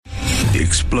The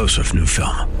explosive new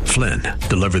film, Flynn,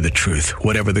 deliver the truth,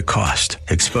 whatever the cost,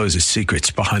 exposes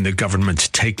secrets behind the government's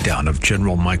takedown of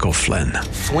General Michael Flynn.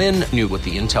 Flynn knew what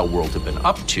the intel world had been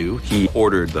up to. He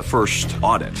ordered the first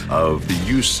audit of the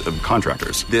use of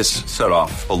contractors. This set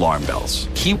off alarm bells.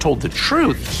 He told the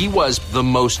truth. He was the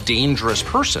most dangerous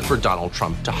person for Donald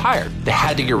Trump to hire. They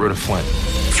had to get rid of Flynn.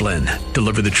 Flynn,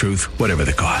 deliver the truth, whatever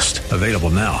the cost. Available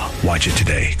now. Watch it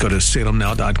today. Go to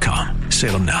salemnow.com.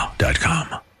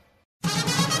 salemnow.com.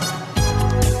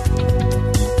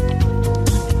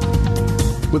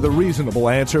 With a reasonable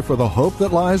answer for the hope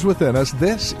that lies within us,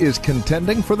 this is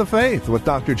Contending for the Faith with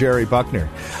Dr. Jerry Buckner.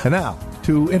 And now,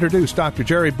 to introduce Dr.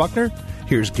 Jerry Buckner,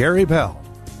 here's Gary Bell.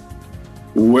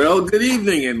 Well, good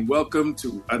evening and welcome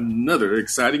to another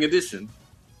exciting edition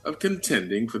of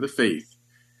Contending for the Faith.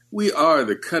 We are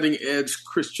the cutting-edge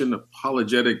Christian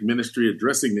apologetic ministry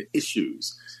addressing the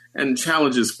issues and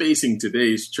challenges facing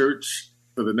today's church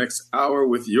for the next hour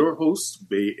with your host,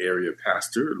 Bay Area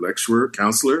pastor, lecturer,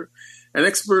 counselor, and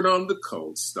expert on the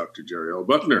cults, Dr. Jerry L.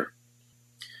 Buckner.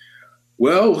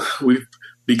 Well, we've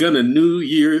begun a new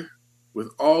year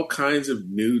with all kinds of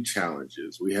new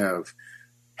challenges. We have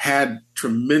had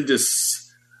tremendous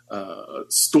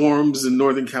storms in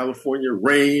Northern California,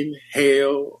 rain,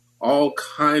 hail, all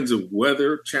kinds of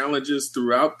weather challenges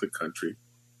throughout the country.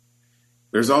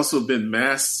 There's also been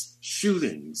mass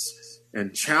shootings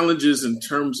and challenges in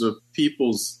terms of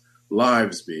people's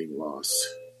lives being lost.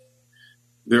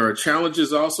 There are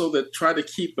challenges also that try to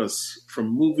keep us from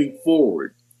moving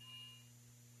forward,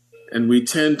 and we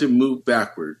tend to move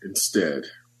backward instead.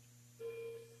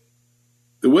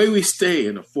 The way we stay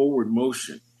in a forward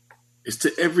motion is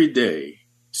to every day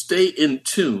stay in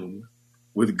tune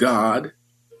with God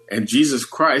and Jesus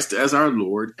Christ as our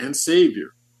Lord and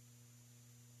Savior.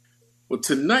 Well,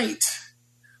 tonight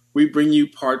we bring you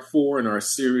part 4 in our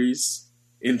series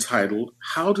entitled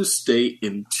How to Stay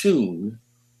in Tune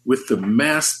with the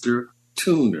Master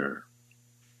Tuner.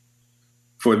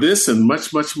 For this and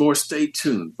much, much more, stay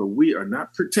tuned, for we are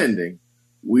not pretending,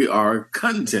 we are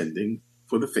contending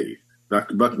for the faith.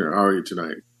 Dr. Buckner, how are you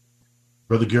tonight?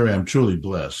 Brother Gary, I'm truly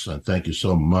blessed, and thank you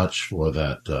so much for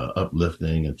that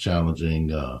uplifting and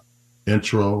challenging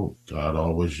intro. God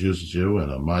always uses you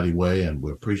in a mighty way, and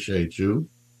we appreciate you.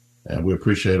 And we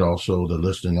appreciate also the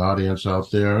listening audience out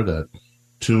there that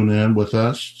tune in with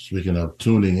us. Speaking of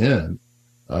tuning in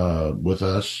with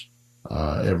us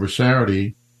every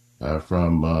Saturday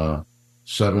from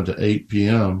 7 to 8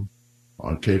 p.m.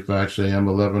 on KFAX AM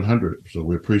 1100. So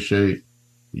we appreciate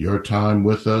your time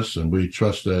with us, and we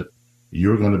trust that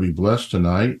you're going to be blessed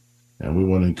tonight. And we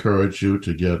want to encourage you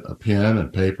to get a pen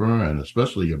and paper, and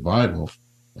especially your Bible,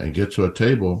 and get to a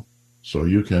table so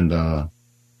you can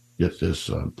get this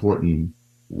important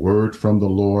word from the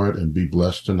Lord and be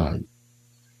blessed tonight.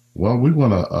 Well, we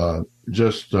want to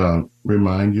just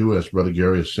remind you, as Brother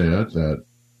Gary has said, that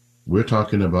we're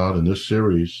talking about in this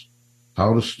series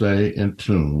how to stay in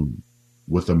tune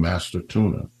with the Master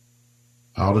Tuner.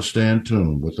 How to stay in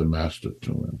tune with the Master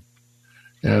Tuner.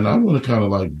 And I want to kind of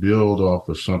like build off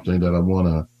of something that I want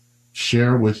to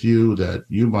share with you that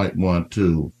you might want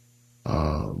to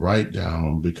write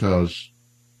down, because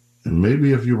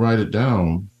maybe if you write it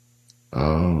down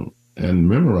and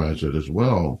memorize it as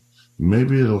well,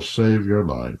 maybe it'll save your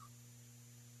life.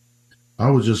 I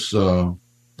was just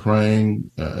praying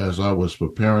as I was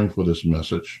preparing for this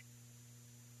message,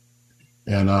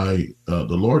 and the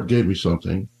Lord gave me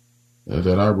something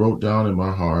that I wrote down in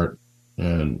my heart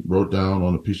and wrote down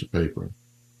on a piece of paper.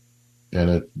 And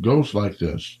it goes like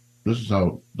this. This is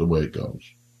how the way it goes.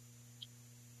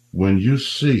 When you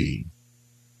see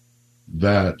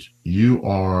that you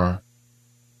are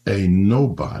a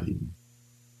nobody,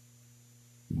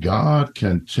 God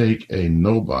can take a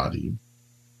nobody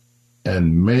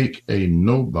and make a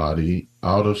nobody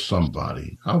out of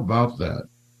somebody. How about that?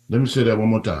 Let me say that one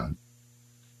more time.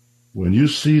 When you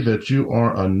see that you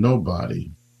are a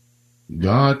nobody,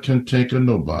 God can take a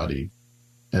nobody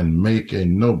and make a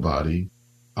nobody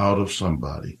out of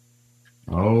somebody.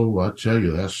 Oh, I tell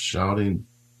you, that's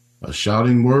a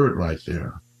shouting word right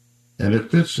there. And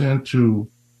it fits into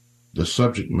the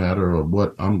subject matter of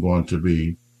what I'm going to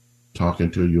be talking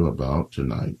to you about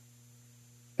tonight.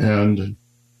 And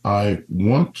I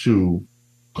want to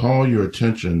call your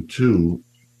attention to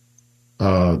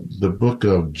the book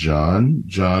of John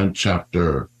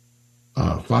chapter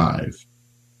 5.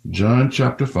 John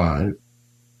chapter 5,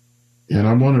 and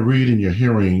I want to read in your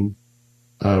hearing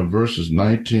verses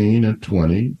 19 and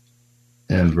 20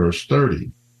 and verse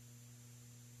 30.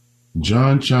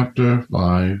 John chapter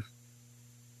 5,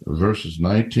 verses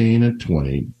 19 and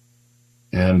 20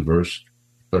 and verse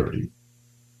 30.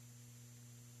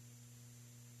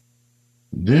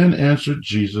 Then answered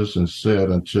Jesus and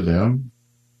said unto them,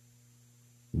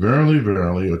 Verily,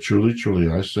 verily, or truly,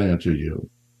 truly, I say unto you,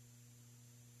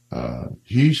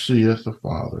 he seeth the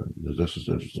Father. This is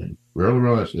interesting. Verily,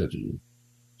 verily, I say unto you,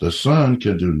 the Son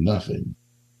can do nothing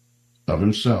of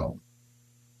himself,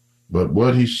 but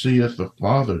what he seeth the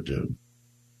Father do.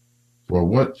 For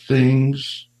what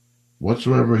things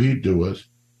whatsoever he doeth,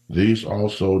 these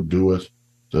also doeth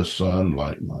the Son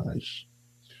likewise.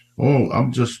 Oh,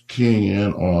 I'm just keying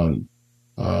in on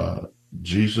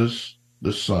Jesus,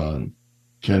 the Son,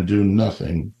 can do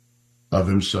nothing of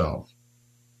himself.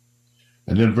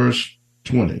 And then verse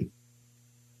 20,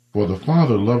 For the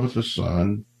Father loveth the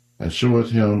Son, and showeth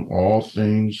him all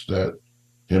things that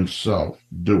himself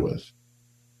doeth.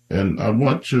 And I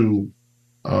want to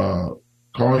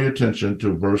call your attention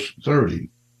to verse 30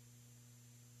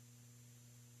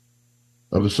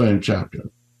 of the same chapter.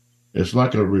 It's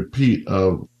like a repeat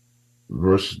of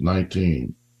verse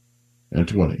 19 and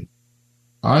 20.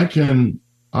 I can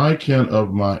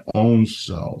of my own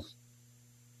self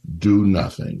do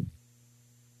nothing.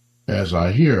 As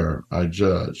I hear, I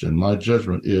judge, and my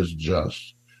judgment is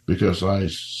just, because I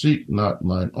seek not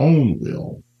mine own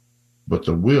will, but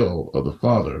the will of the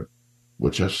Father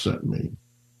which has sent me.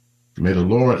 May the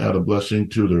Lord add a blessing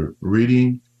to the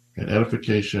reading and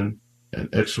edification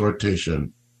and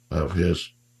exhortation of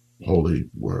his holy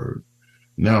word.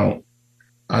 Now,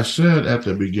 I said at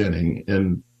the beginning,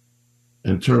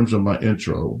 in terms of my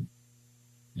intro,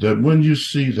 that when you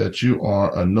see that you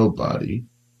are a nobody,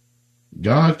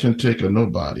 God can take a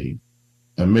nobody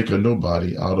and make a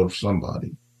nobody out of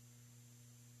somebody.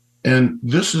 And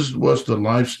this was the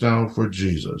lifestyle for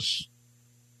Jesus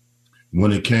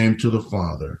when it came to the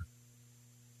Father.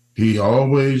 He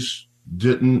always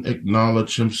didn't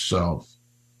acknowledge himself,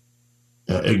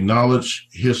 acknowledge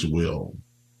his will,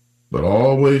 but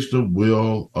always the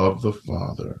will of the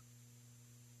Father.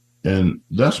 And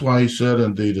that's why he said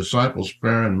in the disciples'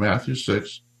 prayer in Matthew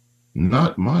 6,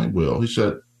 not my will. He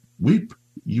said,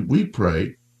 we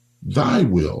pray, thy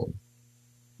will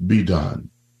be done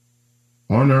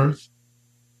on earth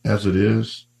as it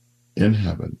is in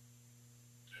heaven.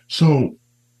 So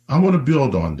I want to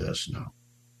build on this now.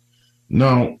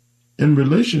 Now, in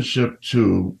relationship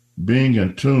to being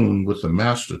in tune with the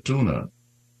master tuner,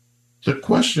 the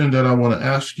question that I want to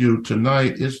ask you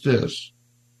tonight is this.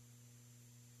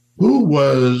 Who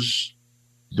was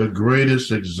the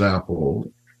greatest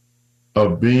example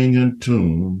of being in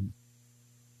tune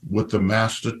with the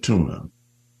master tuner?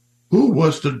 Who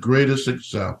was the greatest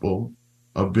example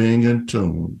of being in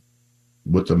tune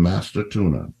with the master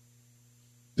tuner?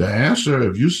 The answer,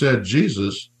 if you said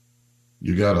Jesus,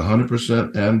 you got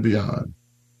 100% and beyond.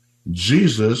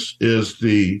 Jesus is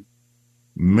the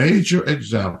major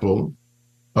example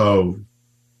of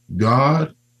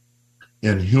God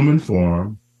in human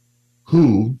form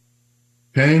who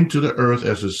came to the earth,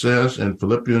 as it says in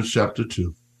Philippians chapter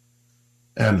 2,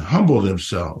 and humbled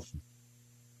himself.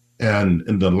 And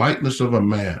in the likeness of a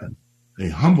man, he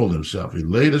humbled himself. He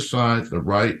laid aside the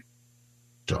right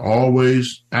to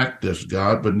always act as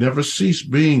God, but never cease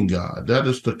being God. That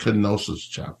is the kenosis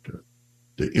chapter,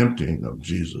 the emptying of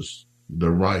Jesus,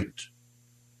 the right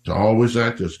to always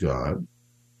act as God.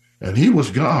 And he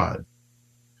was God,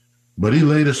 but he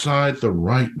laid aside the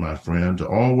right, my friend, to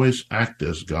always act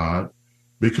as God,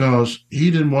 because he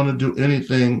didn't want to do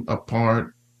anything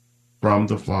apart from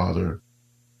the Father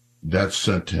that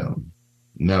sent him.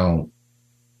 Now,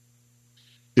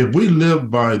 if we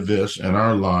live by this in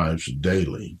our lives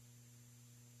daily,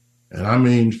 and I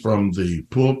mean from the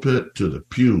pulpit to the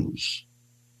pews,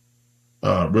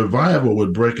 revival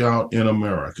would break out in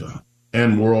America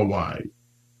and worldwide.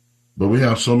 But we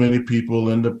have so many people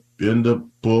in the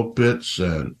pulpits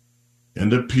and in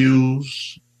the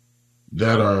pews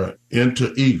that are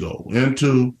into ego,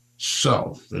 into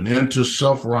self, and into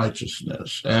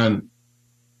self-righteousness. And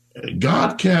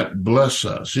God can't bless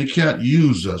us. He can't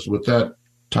use us with that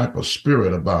type of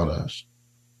spirit about us.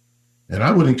 And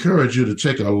I would encourage you to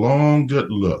take a long,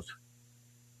 good look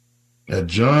at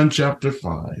John chapter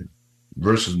 5,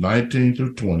 verses 19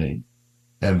 through 20,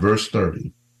 and verse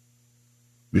 30.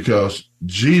 Because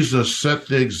Jesus set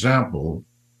the example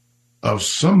of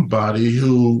somebody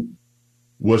who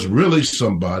was really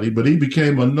somebody, but he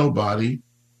became a nobody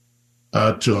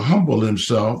to humble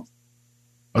himself,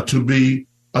 to be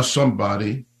a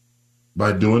somebody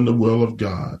by doing the will of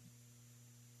God.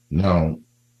 Now,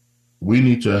 we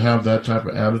need to have that type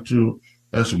of attitude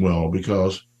as well,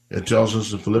 because it tells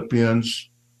us in Philippians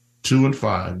 2 and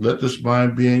 5, let this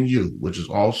mind be in you, which is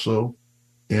also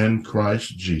in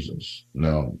Christ Jesus.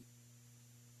 Now,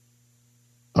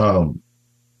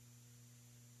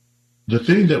 the the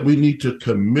thing that we need to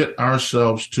commit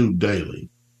ourselves to daily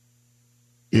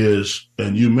is,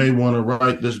 and you may want to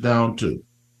write this down too,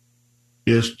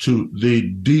 is to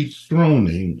the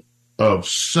dethroning of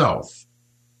self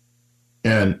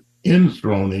and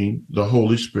enthroning the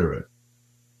Holy Spirit.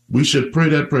 We should pray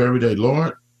that prayer every day.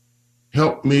 Lord,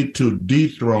 help me to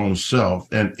dethrone self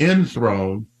and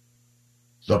enthrone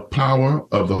the power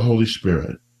of the Holy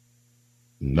Spirit.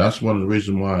 And that's one of the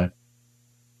reasons why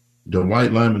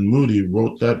Dwight Lyman Moody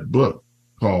wrote that book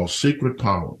called Secret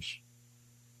Powers.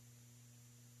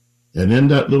 And in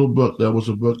that little book, that was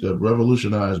a book that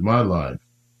revolutionized my life.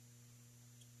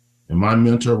 And my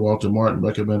mentor, Walter Martin,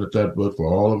 recommended that book for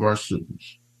all of our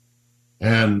students.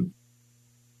 And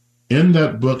in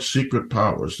that book, Secret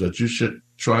Powers, that you should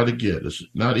try to get, it's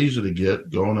not easy to get,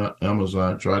 go on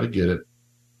Amazon, try to get it.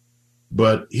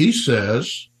 But he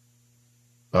says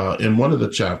in one of the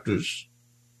chapters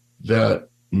that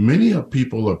many of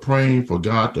people are praying for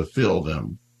God to fill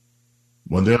them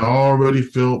when they're already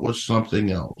filled with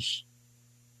something else.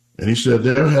 And he said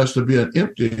there has to be an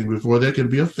emptying before there can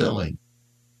be a filling.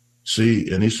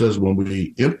 See, and he says when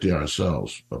we empty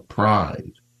ourselves of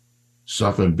pride,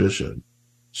 self-ambition,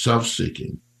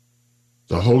 self-seeking,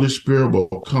 the Holy Spirit will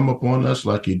come upon us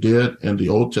like he did in the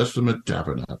Old Testament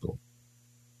tabernacle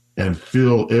and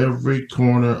fill every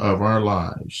corner of our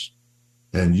lives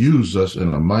and use us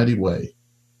in a mighty way.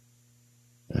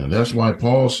 And that's why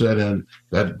Paul said in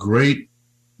that great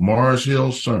Mars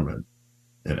Hill sermon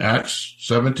in Acts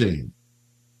 17,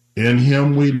 in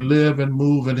him we live and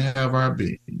move and have our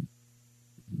being.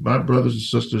 My brothers and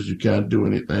sisters, you can't do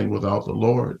anything without the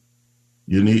Lord.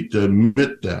 You need to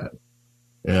admit that.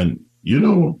 And, you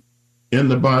know, in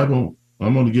the Bible,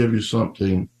 I'm going to give you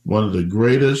something, one of the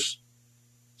greatest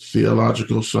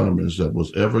theological sermons that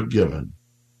was ever given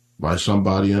by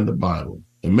somebody in the Bible.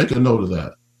 And make a note of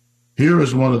that. Here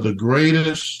is one of the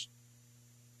greatest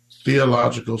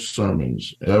theological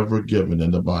sermons ever given in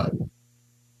the Bible.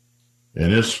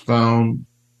 And it's found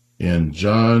in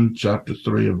John chapter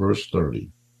 3 and verse 30.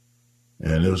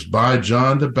 And it was by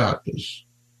John the Baptist.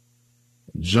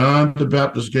 John the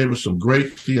Baptist gave us some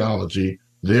great theology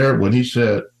there when he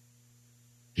said,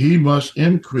 he must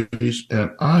increase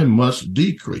and I must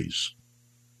decrease.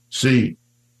 See,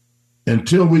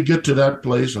 until we get to that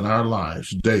place in our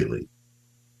lives daily,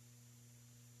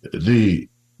 the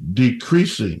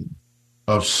decreasing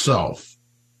of self,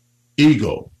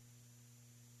 ego,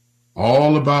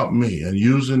 all about me, and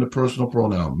using the personal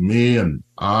pronoun, me and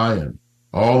I and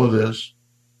all of this,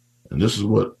 and this is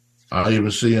what I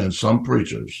even see in some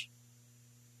preachers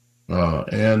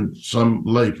and some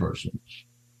laypersons.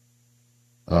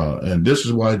 And this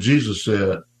is why Jesus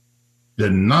said,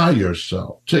 deny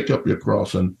yourself, take up your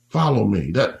cross and follow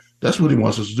me. That's what he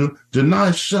wants us to do.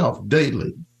 Deny self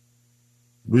daily.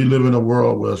 We live in a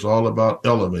world where it's all about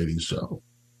elevating self,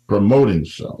 promoting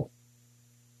self,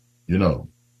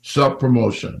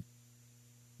 self-promotion,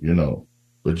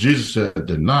 But Jesus said,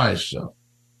 deny self.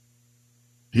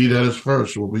 He that is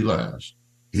first will be last.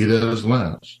 He that is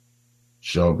last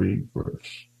shall be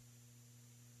first.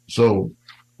 So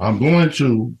I'm going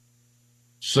to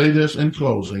say this in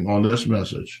closing on this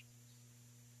message.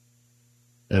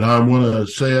 And I want to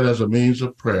say it as a means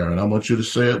of prayer, and I want you to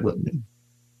say it with me.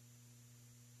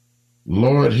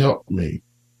 Lord, help me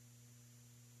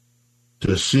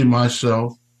to see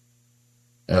myself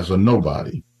as a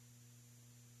nobody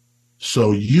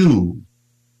so you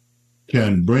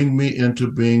can bring me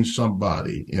into being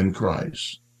somebody in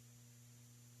Christ.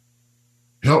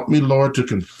 Help me, Lord, to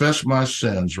confess my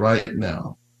sins right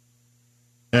now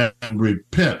and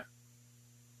repent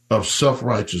of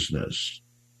self-righteousness,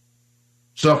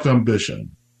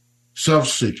 self-ambition,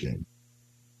 self-seeking.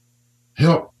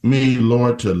 Help me,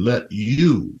 Lord, to let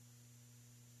you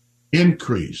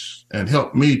increase and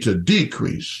help me to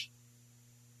decrease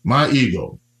my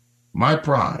ego, my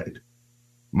pride,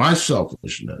 my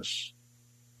selfishness.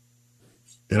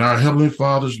 In our Heavenly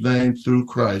Father's name, through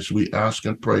Christ, we ask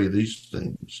and pray these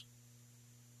things.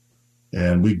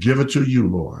 And we give it to you,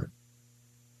 Lord.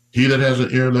 He that has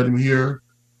an ear, let him hear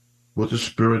what the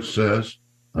Spirit says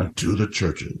unto the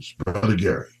churches. Brother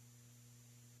Gary.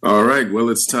 All right, well,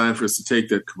 it's time for us to take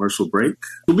that commercial break.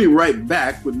 We'll be right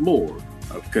back with more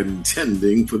of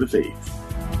Contending for the Faith.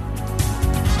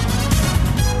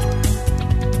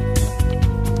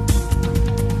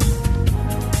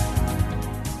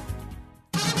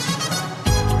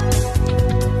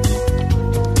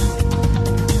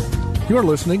 You're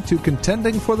listening to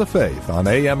Contending for the Faith on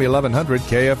AM 1100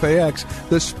 KFAX,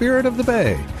 the Spirit of the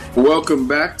Bay. Welcome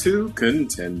back to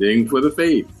Contending for the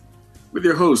Faith. with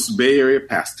your host, Bay Area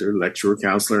pastor, lecturer,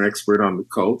 counselor, and expert on the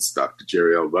cults, Dr.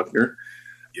 Jerry L. Buckner.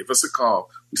 Give us a call.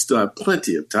 We still have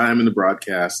plenty of time in the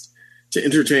broadcast to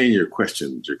entertain your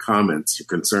questions, your comments, your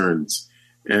concerns.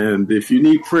 And if you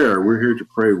need prayer, we're here to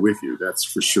pray with you, that's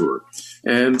for sure.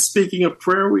 And speaking of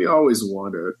prayer, we always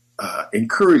want to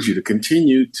encourage you to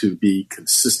continue to be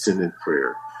consistent in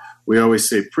prayer. We always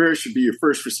say prayer should be your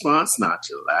first response, not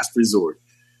your last resort.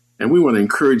 And we want to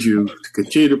encourage you to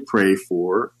continue to pray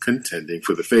for Contending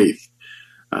for the Faith.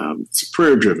 It's a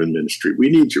prayer-driven ministry. We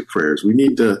need your prayers. We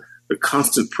need the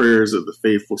constant prayers of the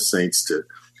faithful saints to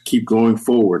keep going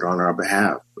forward on our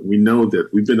behalf. We know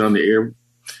that we've been on the air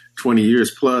 20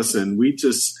 years plus, and we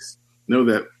just know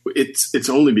that it's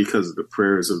only because of the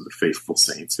prayers of the faithful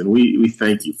saints. And we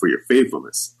thank you for your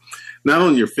faithfulness. Not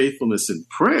only your faithfulness in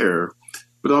prayer,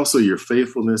 but also your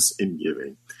faithfulness in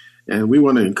giving. And we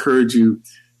want to encourage you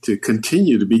to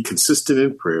continue to be consistent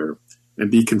in prayer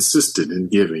and be consistent in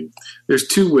giving. There's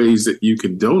two ways that you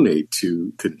can donate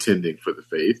to Contending for the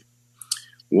Faith.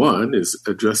 One is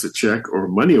address a check or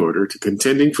money order to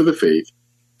Contending for the Faith,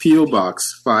 P.O.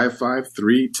 Box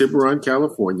 553, Tiburon,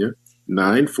 California,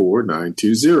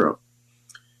 94920.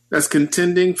 That's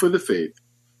Contending for the Faith,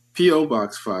 P.O.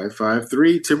 Box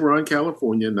 553, Tiburon,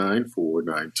 California,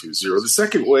 94920. The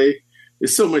second way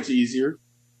is so much easier.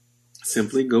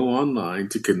 Simply go online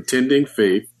to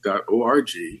contendingfaith.org.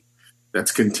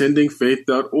 That's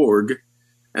contendingfaith.org.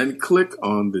 And click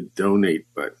on the donate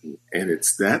button. And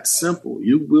it's that simple.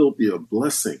 You will be a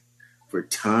blessing for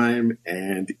time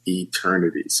and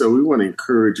eternity. So we want to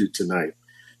encourage you tonight.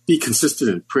 Be consistent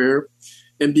in prayer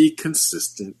and be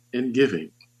consistent in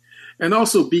giving. And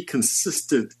also be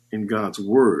consistent in God's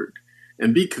word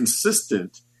and be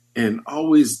consistent in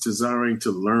always desiring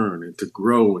to learn and to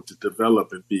grow and to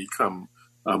develop and become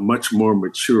a much more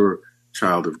mature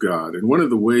child of God. And one of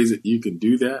the ways that you can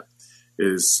do that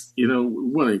is, we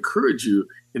want to encourage you,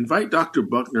 invite Dr.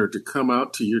 Buckner to come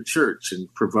out to your church and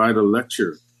provide a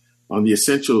lecture on the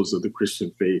essentials of the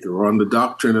Christian faith or on the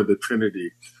doctrine of the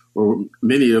Trinity or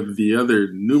many of the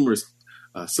other numerous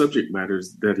subject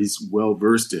matters that he's well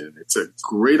versed in. It's a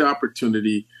great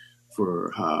opportunity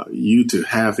for you to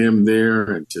have him there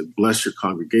and to bless your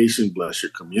congregation, bless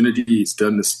your community. He's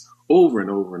done this over and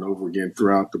over and over again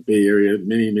throughout the Bay Area,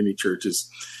 many, many churches.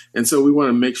 And so we want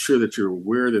to make sure that you're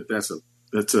aware that that's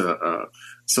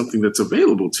something that's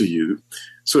available to you.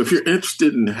 So if you're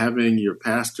interested in having your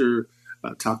pastor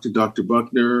talk to Dr.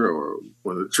 Buckner or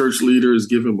one of the church leaders,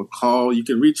 give him a call. You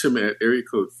can reach him at area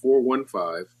code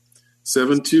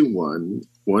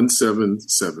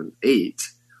 415-721-1778.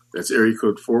 That's area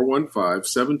code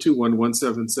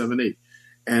 415-721-1778.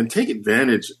 And take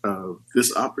advantage of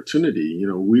this opportunity.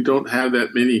 We don't have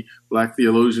that many Black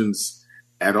theologians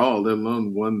at all, let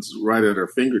alone ones right at our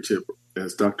fingertip,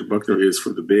 as Dr. Buckner is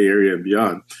for the Bay Area and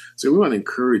beyond. So we want to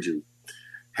encourage you.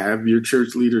 Have your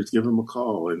church leaders give them a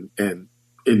call and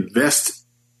invest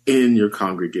in your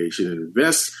congregation and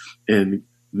invest in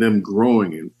them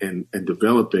growing and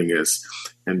developing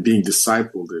and being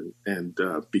discipled and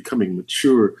becoming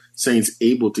mature saints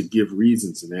able to give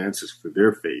reasons and answers for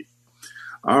their faith.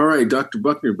 All right, Dr.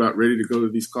 Buckner, about ready to go to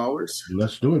these callers?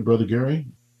 Let's do it, Brother Gary.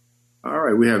 All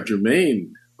right, we have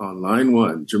Jermaine on line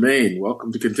one. Jermaine,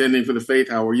 welcome to Contending for the Faith.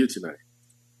 How are you tonight?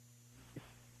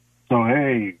 So,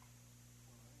 hey.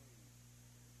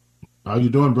 How you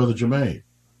doing, Brother Jermaine?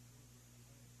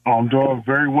 I'm doing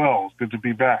very well. It's good to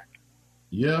be back.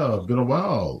 Yeah, been a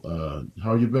while.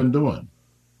 How you been doing?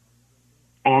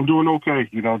 Oh, I'm doing okay.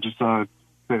 Just got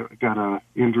an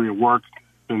injury at work,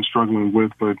 been struggling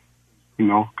with, but,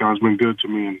 God's been good to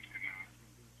me and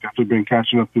definitely been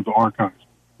catching up through the archives.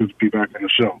 Good to be back on the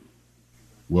show.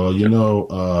 Well,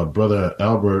 Brother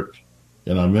Albert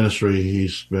in our ministry,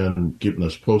 he's been keeping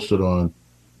us posted on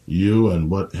you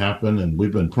and what happened, and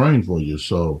we've been praying for you.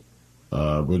 So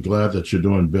we're glad that you're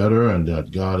doing better and that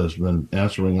God has been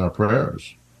answering our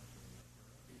prayers.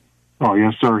 Oh,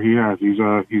 yes, sir, he has. He's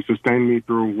sustained me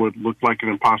through what looked like an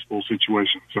impossible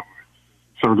situation. So I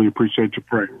certainly appreciate your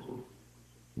prayers.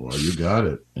 Well, you got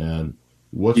it. And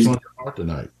what's on your heart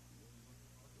tonight?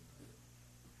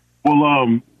 Well,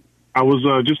 I was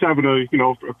just having a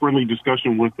friendly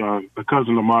discussion with a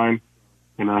cousin of mine,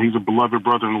 and he's a beloved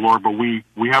brother in the Lord, but we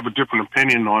have a different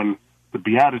opinion on the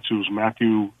Beatitudes,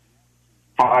 Matthew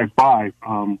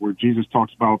 5:5, where Jesus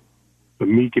talks about the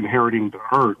meek inheriting the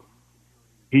earth.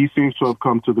 He seems to have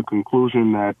come to the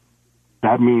conclusion that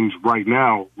means right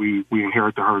now we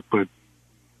inherit the earth, but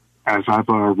as I've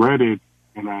read it,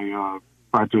 and I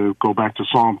tried to go back to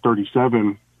Psalm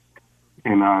 37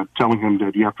 and telling him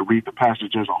that you have to read the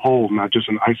passage as a whole, not just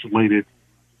an isolated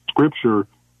scripture,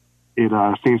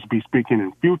 it seems to be speaking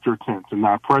in future tense and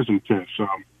not present tense.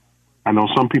 I know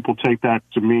some people take that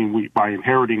to mean by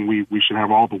inheriting, we should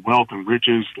have all the wealth and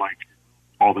riches like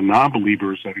all the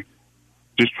non-believers, and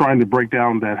just trying to break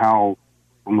down that how,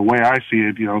 from the way I see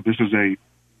it, this is a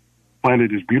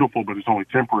planet is beautiful, but it's only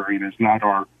temporary, and it's not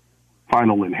our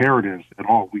final inheritance at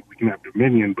all. We can have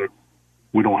dominion, but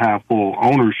we don't have full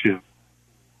ownership.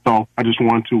 So I just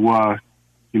want to,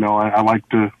 I like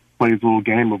to play this little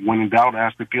game of when in doubt,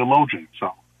 ask the theologian.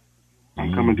 So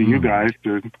I'm coming to you guys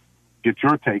to get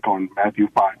your take on Matthew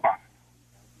 5:5.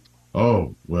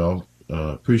 Oh, well,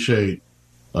 appreciate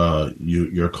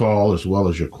your call as well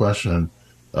as your question.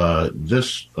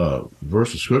 This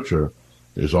verse of Scripture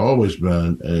has always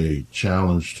been a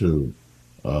challenge to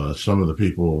some of the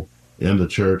people in the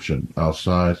church and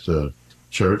outside the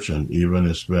church, and even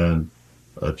it's been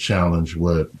a challenge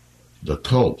with the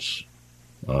cults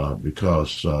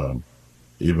because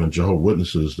even Jehovah's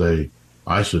Witnesses, they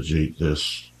eisegete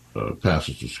this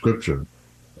passage of Scripture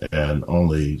and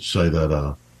only say that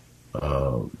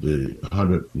the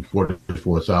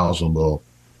 144,000 will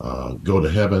go to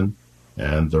heaven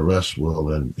and the rest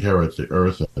will inherit the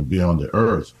earth and be on the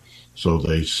earth. So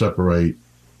they separate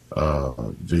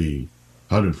the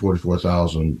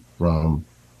 144,000 from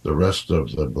the rest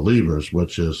of the believers,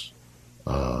 which is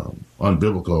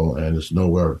unbiblical and is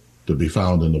nowhere to be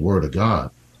found in the Word of God.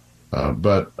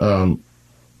 But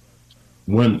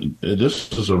when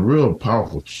this is a real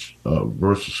powerful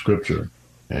verse of Scripture,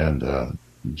 and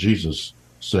Jesus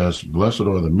says, "Blessed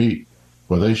are the meek,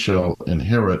 for they shall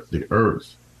inherit the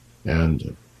earth."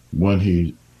 And when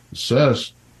he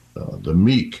says the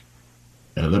meek,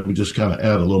 and let me just kind of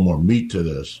add a little more meat to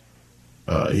this,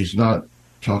 he's not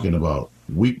talking about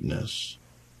weakness,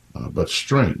 but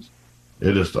strength.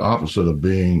 It is the opposite of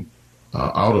being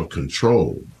out of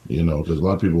control, because a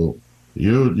lot of people,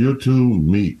 you're too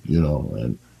meek,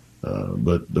 and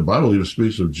but the Bible even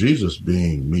speaks of Jesus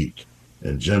being meek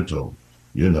and gentle,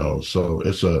 so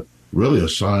it's really a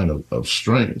sign of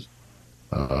strength.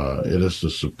 It is the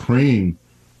supreme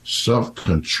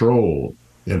self-control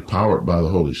empowered by the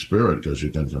Holy Spirit, because you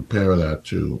can compare that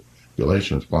to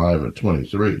Galatians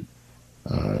 5:23.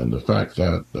 And the fact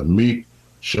that the meek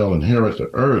shall inherit the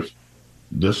earth,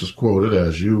 this is quoted,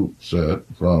 as you said,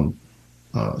 from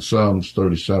Psalms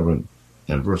 37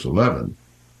 and verse 11.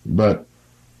 But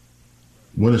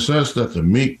when it says that the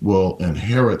meek will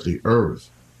inherit the earth,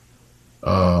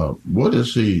 what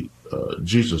is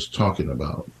Jesus talking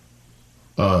about?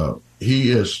 He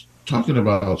is talking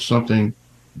about something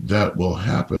that will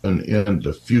happen in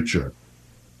the future.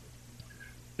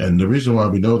 And the reason why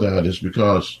we know that is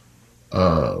because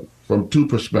from two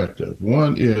perspectives.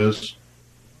 One is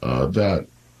that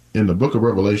in the book of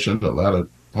Revelation, the latter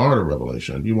part of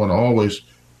Revelation, you want to always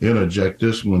interject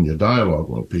this when you dialogue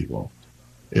with people,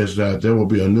 is that there will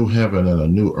be a new heaven and a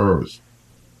new earth.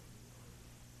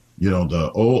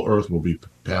 The old earth will be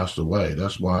passed away.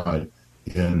 That's why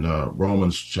in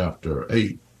Romans chapter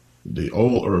 8, the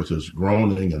old earth is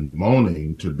groaning and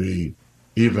moaning to be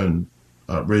even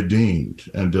redeemed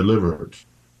and delivered.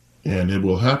 And it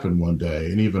will happen one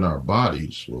day, and even our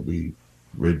bodies will be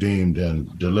redeemed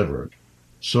and delivered.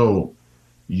 So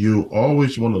you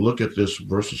always want to look at this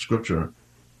verse of Scripture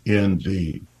in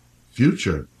the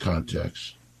future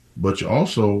context, but you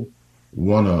also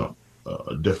want to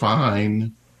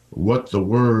define what the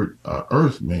word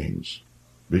earth means.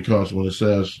 Because when it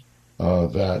says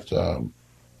that,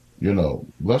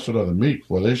 blessed are the meek,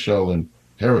 for they shall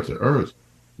inherit the earth,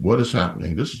 what is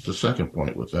happening? This is the second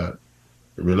point with that,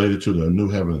 related to the new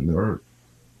heaven and the earth,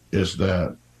 is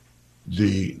that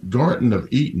the Garden of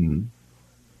Eden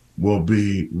will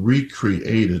be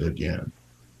recreated again.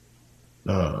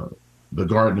 The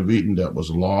Garden of Eden that was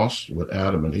lost with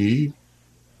Adam and Eve,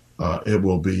 it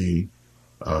will be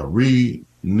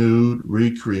renewed,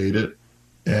 recreated,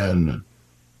 and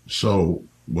so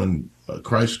when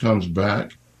Christ comes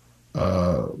back,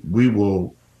 we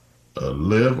will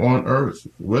live on earth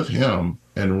with him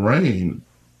and reign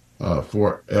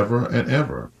forever and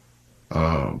ever.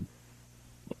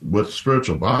 With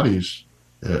spiritual bodies,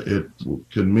 it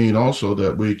can mean also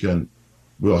that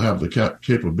we'll have the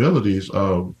capabilities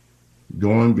of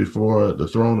going before the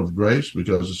throne of grace,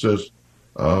 because it says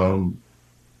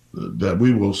that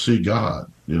we will see God.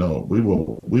 We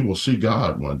will see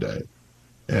God one day.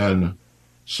 And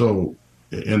so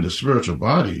in the spiritual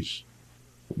bodies,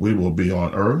 we will be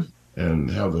on earth and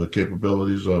have the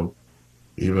capabilities of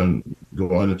even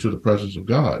going into the presence of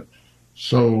God.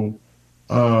 So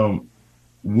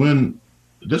when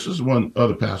this is one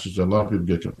other passage that a lot of people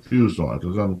get confused on,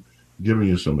 because I'm giving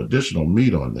you some additional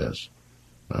meat on this.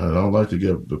 I don't like to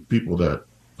give the people that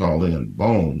call in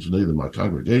bones, neither my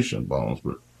congregation bones,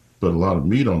 but put a lot of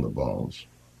meat on the bones,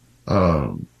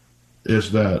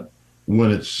 is that when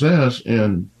it says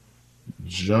in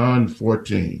John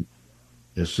 14,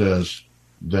 it says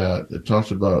that it talks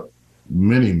about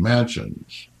many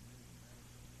mansions.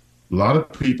 A lot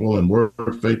of people and word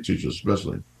faith teachers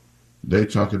especially, they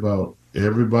talk about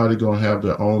everybody going to have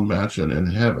their own mansion in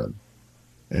heaven,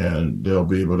 and they'll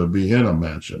be able to be in a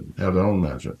mansion, have their own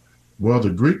mansion. Well,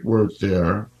 the Greek word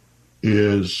there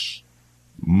is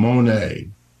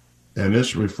mone, and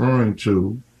it's referring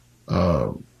to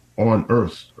on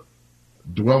earth,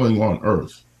 dwelling on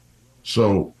earth.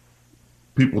 So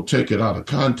people take it out of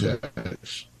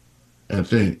context and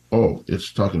think, oh,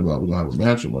 it's talking about we're going to have a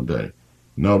mansion one day.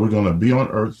 No, we're going to be on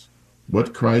earth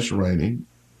with Christ reigning,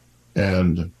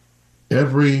 and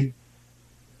every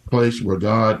place where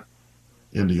God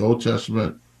in the Old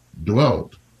Testament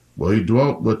dwelt, well, he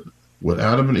dwelt with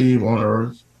Adam and Eve on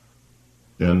earth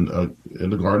in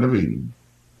the Garden of Eden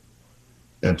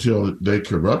until they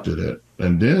corrupted it.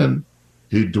 And then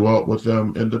he dwelt with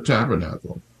them in the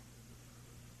tabernacle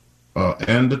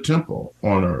and the temple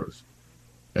on earth.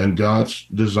 And God's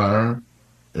desire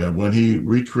when he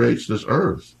recreates this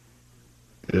earth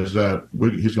is that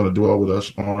he's going to dwell with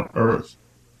us on earth.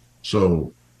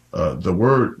 So the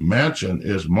word mansion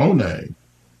is mone,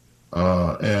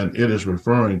 and it is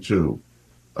referring to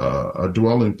a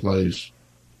dwelling place,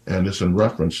 and it's in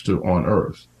reference to on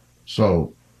earth.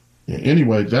 So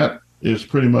anyway, that is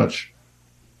pretty much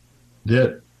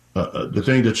that. The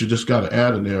thing that you just got to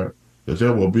add in there, that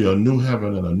there will be a new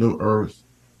heaven and a new earth,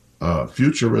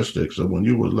 futuristic. So when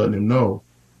you were letting him know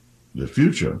the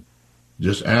future,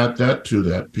 just add that to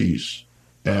that piece,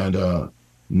 and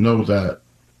know that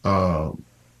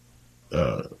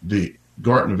the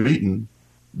Garden of Eden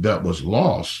that was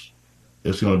lost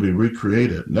is going to be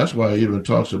recreated. And that's why it even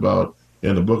talks about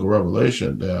in the book of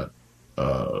Revelation that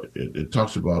it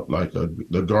talks about like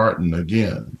the garden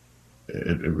again.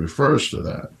 It refers to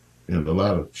that in the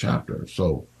latter chapter.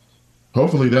 So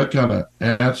hopefully that kind of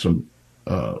adds some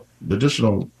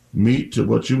additional meat to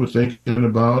what you were thinking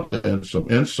about and some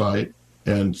insight.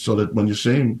 And so that when you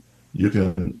see him, you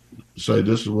can say,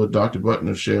 this is what Dr.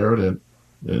 Buckner shared. And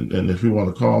if you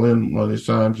want to call in one of these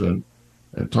times and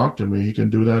talk to me, he can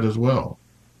do that as well.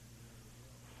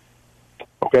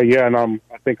 Okay, yeah, and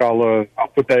I think I'll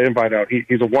put that invite out.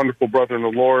 He's a wonderful brother in the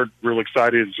Lord. Real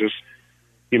excited. It's just,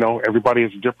 everybody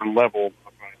has a different level of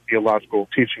theological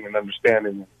teaching and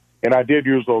understanding. And I did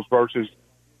use those verses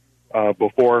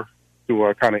before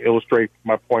to kind of illustrate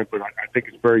my point, but I think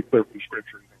it's very clear from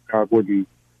Scripture that God wouldn't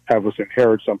have us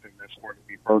inherit something that's going to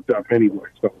be burnt up anyway.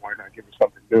 So why not give us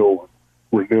something new and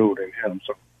renewed in Him?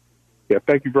 So, yeah,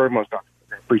 thank you very much, Dr.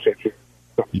 I appreciate you.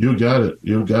 You got it.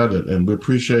 You got it. And we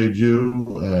appreciate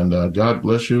you, and God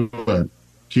bless you and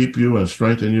keep you and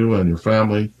strengthen you and your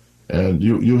family. And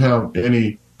you have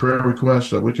any prayer requests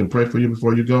that we can pray for you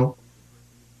before you go?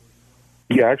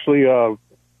 Yeah, actually, a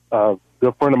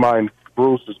good friend of mine,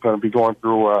 Bruce, is going to be going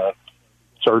through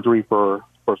surgery for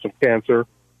some cancer.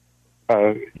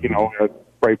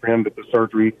 Pray for him that the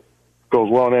surgery goes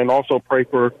well, and also pray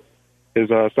for his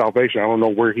salvation. I don't know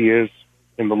where he is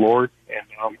in the Lord,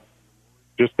 and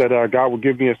just that God will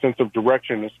give me a sense of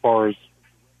direction as far as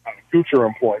future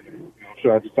employment,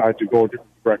 should I decide to go a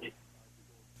different direction.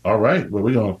 All right. Well,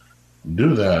 we're going to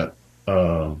do that.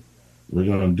 We're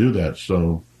going to do that.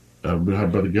 So we'll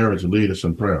have Brother Garrett to lead us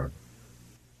in prayer.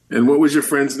 And what was your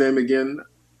friend's name again?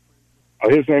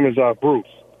 His name is Bruce.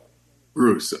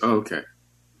 Bruce. Okay.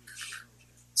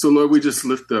 So, Lord, we just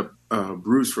lift up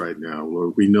Bruce right now.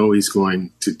 Lord, we know he's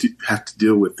going to have to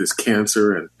deal with this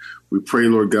cancer. And we pray,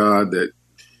 Lord God, that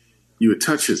you would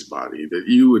touch his body, that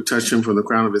you would touch him from the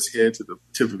crown of his head to the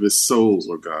tip of his soles,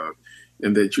 Lord God,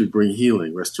 and that you would bring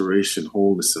healing, restoration,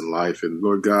 wholeness, and life. And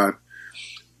Lord God,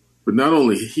 but not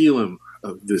only heal him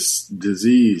of this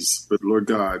disease, but Lord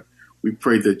God, we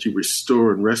pray that you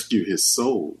restore and rescue his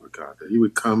soul, Lord God, that he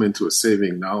would come into a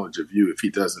saving knowledge of you if he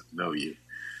doesn't know you.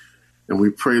 And we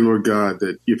pray, Lord God,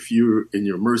 that if you, in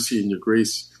your mercy and your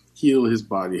grace, heal his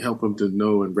body, help him to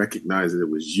know and recognize that it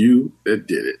was you that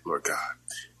did it, Lord God,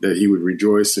 that he would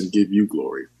rejoice and give you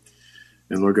glory.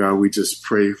 And Lord God, we just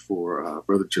pray for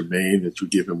Brother Jermaine, that you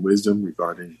give him wisdom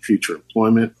regarding future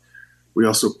employment. We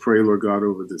also pray, Lord God,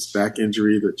 over this back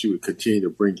injury, that you would continue to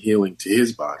bring healing to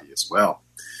his body as well,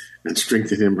 and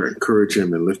strengthen him or encourage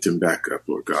him and lift him back up,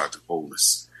 Lord God, to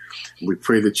wholeness. And we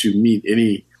pray that you meet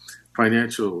any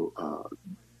financial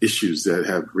issues that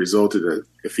have resulted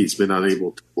if he's been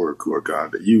unable to work, Lord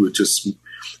God, that you would just,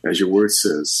 as your word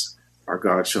says, our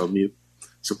God shall meet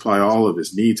supply all of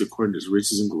his needs according to his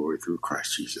riches and glory through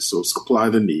Christ Jesus. So supply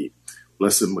the need.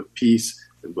 Bless him with peace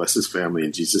and bless his family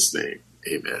in Jesus' name.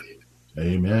 Amen.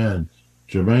 Amen.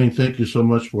 Jermaine, thank you so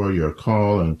much for your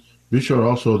call. And be sure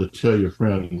also to tell your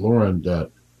friend Lauren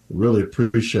that really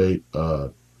appreciate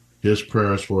his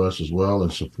prayers for us as well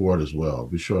and support as well.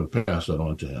 Be sure to pass that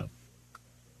on to him.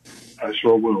 I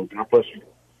sure will. God bless you.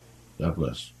 God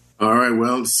bless. All right,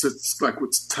 well, it's like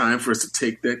it's time for us to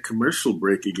take that commercial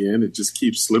break again. It just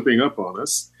keeps slipping up on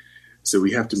us. So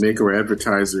we have to make our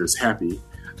advertisers happy.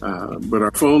 But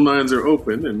our phone lines are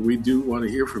open, and we do want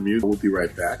to hear from you. We'll be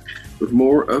right back with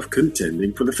more of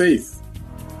Contending for the Faith.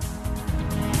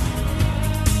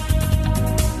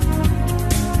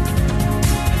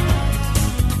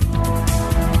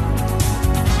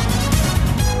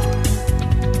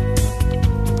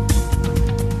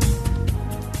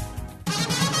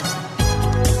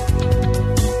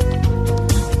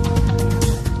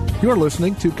 You're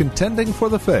listening to Contending for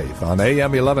the Faith on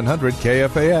AM 1100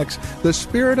 KFAX, the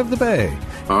Spirit of the Bay.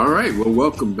 All right. Well,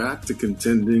 welcome back to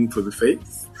Contending for the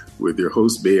Faith with your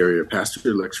host, Bay Area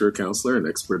pastor, lecturer, counselor, and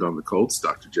expert on the cults,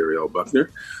 Dr. Jerry L.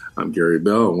 Buckner. I'm Gary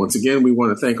Bell. And once again, we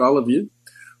want to thank all of you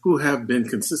who have been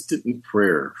consistent in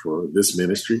prayer for this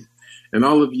ministry and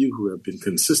all of you who have been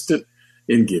consistent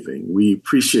in giving. We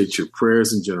appreciate your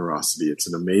prayers and generosity. It's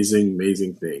an amazing,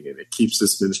 amazing thing, and it keeps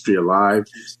this ministry alive,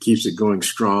 keeps it going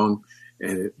strong,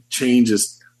 and it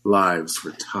changes lives for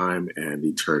time and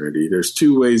eternity. There's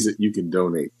two ways that you can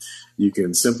donate. You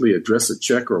can simply address a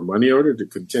check or money order to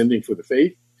Contending for the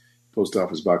Faith, Post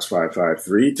Office Box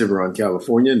 553, Tiburon,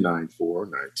 California,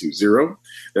 94920.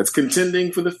 That's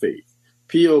Contending for the Faith,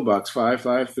 P.O. Box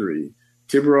 553,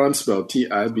 Tiburon, spelled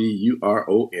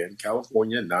Tiburon,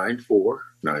 California,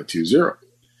 94920.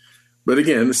 But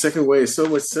again, the second way is so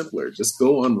much simpler. Just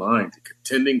go online to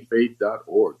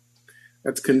contendingfaith.org.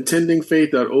 That's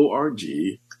contendingfaith.org.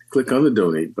 Click on the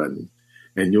donate button,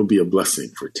 and you'll be a blessing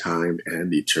for time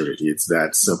and eternity. It's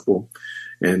that simple.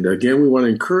 And again, we want to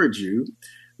encourage you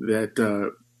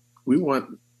that we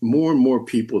want more and more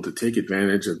people to take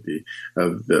advantage of the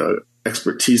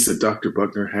expertise that Dr.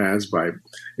 Buckner has by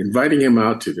inviting him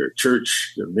out to their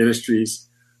church, their ministries,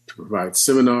 to provide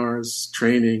seminars,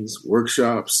 trainings,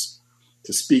 workshops,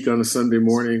 to speak on a Sunday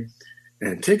morning,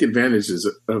 and take advantages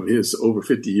of his over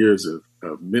 50 years of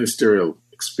ministerial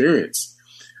experience.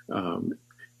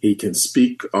 He can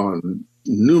speak on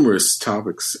numerous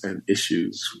topics and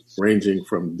issues, ranging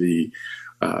from the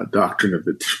doctrine of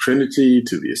the Trinity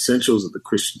to the essentials of the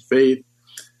Christian faith,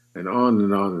 and on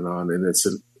and on and on. And it's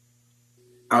an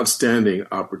outstanding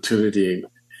opportunity.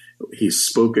 He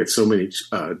spoke at so many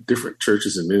different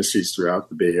churches and ministries throughout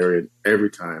the Bay Area. Every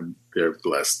time they're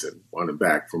blessed and want him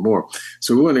back for more.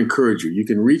 So we want to encourage you. You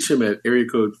can reach him at area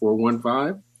code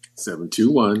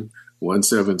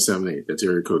 415-721-1778. That's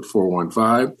area code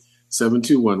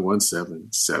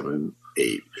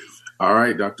 415-721-1778. All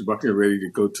right, Dr. Buckner, ready to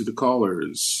go to the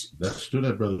callers. Let's do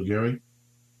that, Brother Gary.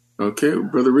 Okay,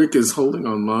 Brother Rick is holding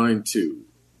on line 2.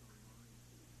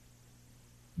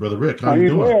 Brother Rick, how you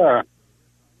doing? There?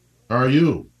 How are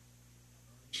you?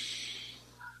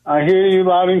 I hear you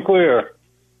loud and clear.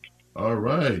 All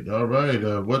right.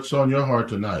 What's on your heart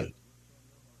tonight?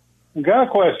 Got a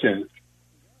question.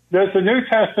 Does the New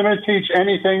Testament teach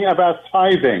anything about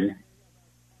tithing?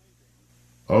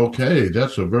 Okay,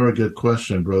 that's a very good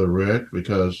question, Brother Rick,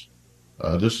 because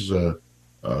this is a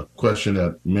question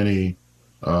that many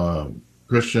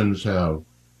Christians have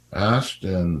asked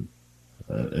and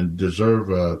deserve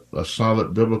a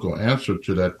solid biblical answer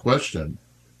to that question.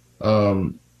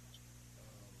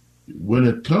 When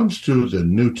it comes to the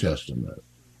New Testament,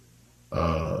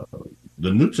 the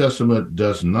New Testament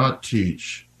does not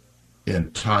teach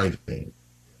in tithing.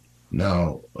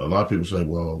 Now, a lot of people say,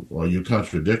 well, are you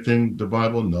contradicting the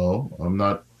Bible? No, I'm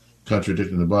not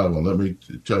contradicting the Bible. Let me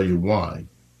tell you why.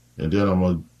 And then I'm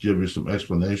going to give you some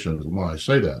explanations why I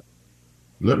say that.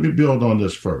 Let me build on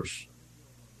this first.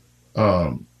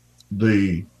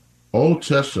 The Old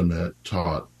Testament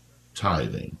taught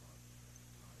tithing,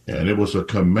 and it was a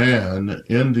command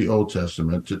in the Old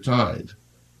Testament to tithe.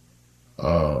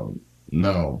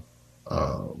 Now,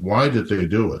 why did they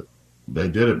do it? They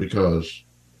did it because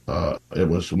it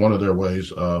was one of their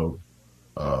ways of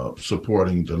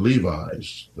supporting the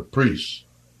Levites, the priests,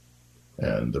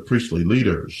 and the priestly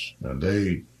leaders, and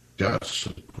they got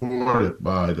supported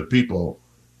by the people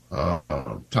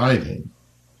tithing.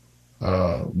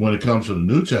 When it comes to the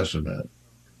New Testament,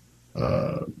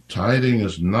 tithing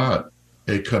is not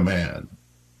a command,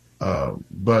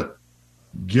 but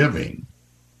giving.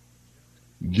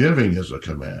 Giving is a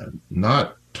command,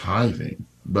 not tithing,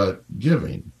 but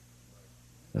giving.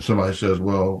 And somebody says,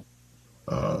 well,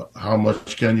 how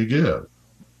much can you give?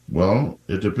 Well,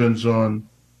 it depends on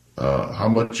how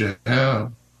much you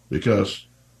have, because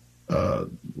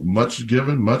much is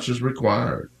given, much is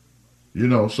required.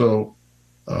 So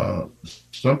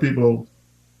some people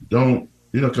don't,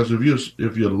 because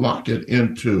if you lock it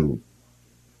into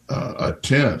a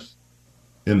tenth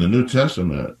in the New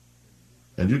Testament,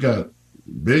 and you got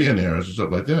billionaires and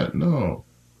stuff like that, no,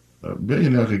 a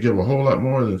billionaire could give a whole lot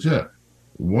more than a tenth.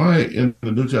 Why in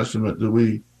the New Testament do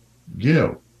we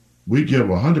give? We give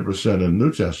 100% in the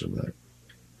New Testament.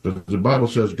 But the Bible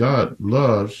says God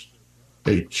loves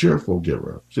a cheerful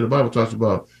giver. See, the Bible talks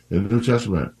about in the New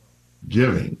Testament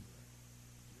giving.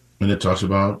 And it talks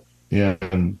about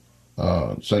in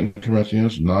 2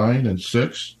 Corinthians 9 and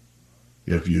 6,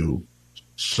 if you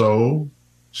sow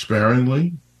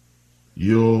sparingly,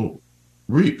 you'll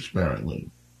reap sparingly.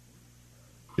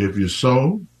 If you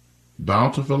sow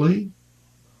bountifully,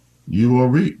 you will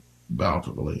reap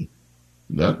bountifully.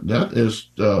 That is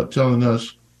telling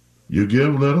us, you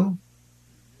give little,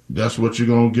 that's what you're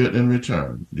going to get in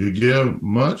return. You give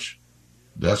much,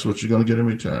 that's what you're going to get in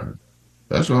return.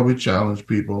 That's why we challenge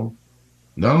people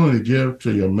not only to give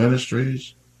to your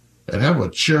ministries and have a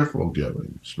cheerful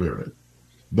giving spirit.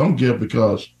 Don't give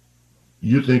because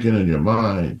you're thinking in your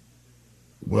mind,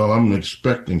 well, I'm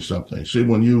expecting something. See,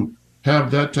 when you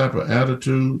have that type of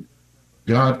attitude,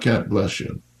 God can't bless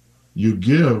you. You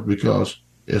give because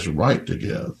it's right to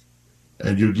give.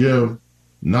 And you give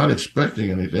not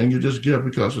expecting anything. You just give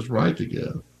because it's right to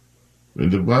give.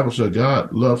 And the Bible said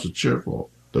God loves the cheerful.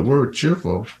 The word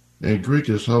cheerful in Greek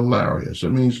is hilarious.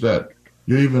 It means that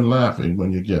you're even laughing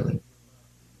when you're giving.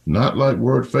 Not like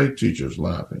word faith teachers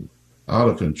laughing, out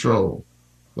of control,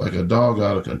 like a dog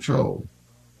out of control.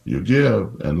 You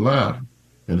give and laugh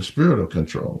in the spirit of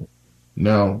control.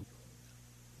 Now,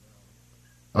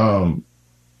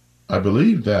 I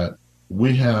believe that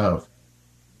we have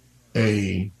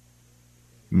a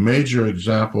major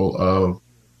example of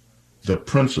the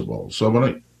principle. So when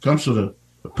it comes to the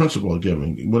principle of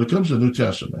giving, when it comes to the New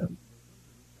Testament,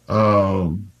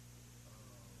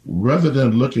 rather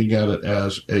than looking at it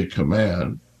as a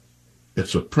command,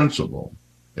 it's a principle.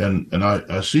 And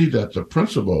I see that the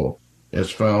principle is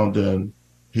found in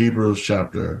Hebrews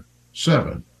chapter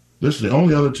 7. This is the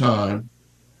only other time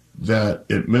that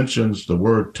it mentions the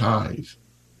word tithe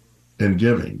in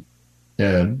giving.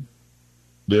 And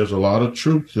there's a lot of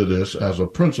truth to this as a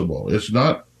principle. It's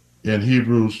not in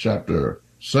Hebrews chapter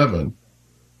 7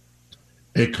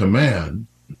 a command,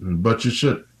 but you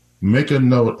should make a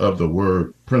note of the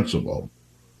word principle.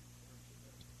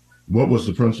 What was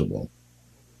the principle?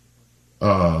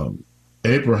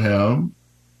 Abraham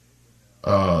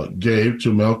gave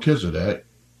to Melchizedek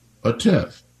a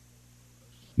tenth.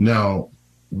 Now,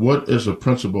 what is a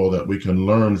principle that we can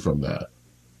learn from that?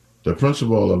 The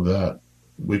principle of that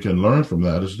we can learn from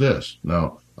that is this.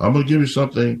 Now, I'm going to give you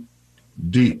something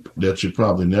deep that you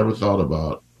probably never thought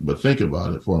about, but think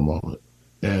about it for a moment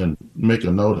and make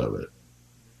a note of it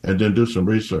and then do some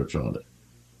research on it.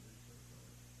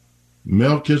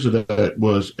 Melchizedek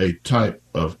was a type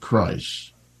of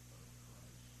Christ.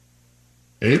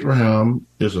 Abraham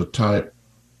is a type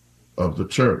of the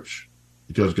church,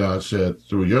 because God said,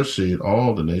 through your seed,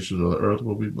 all the nations of the earth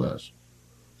will be blessed.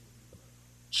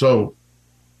 So,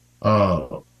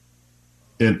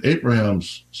 in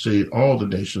Abraham's seed, all the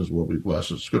nations will be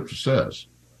blessed, as Scripture says.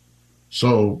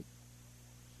 So,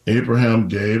 Abraham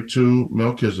gave to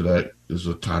Melchizedek, is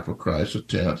a type of Christ, a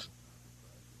tenth.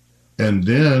 And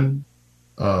then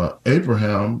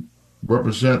Abraham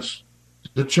represents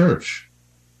the church.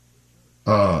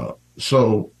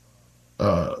 So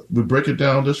we break it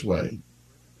down this way.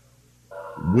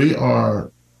 We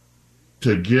are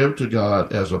to give to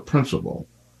God as a principle.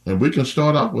 And we can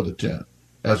start off with a tenth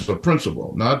as a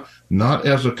principle, not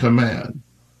as a command.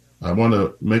 I want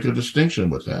to make a distinction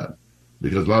with that,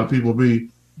 because a lot of people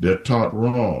they're taught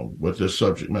wrong with this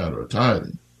subject matter of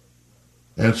tithing.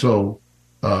 And so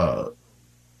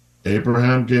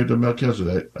Abraham gave to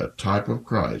Melchizedek a type of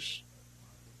Christ.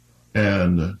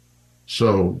 And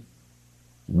so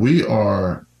we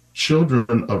are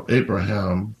children of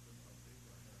Abraham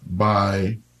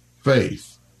by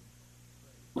faith.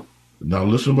 Now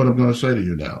listen to what I'm going to say to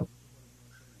you now.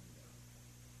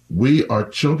 We are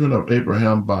children of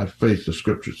Abraham by faith, the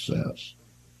Scripture says.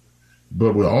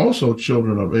 But we're also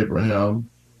children of Abraham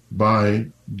by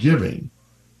giving.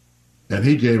 And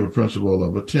he gave a principle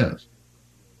of a tenth.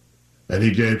 And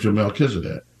he gave to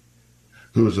Melchizedek,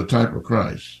 who is a type of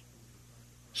Christ.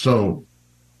 So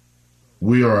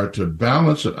we are to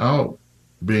balance it out,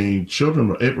 being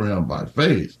children of Abraham by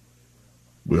faith.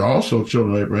 We're also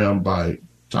children of Abraham by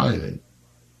tithing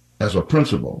as a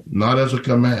principle, not as a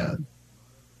command,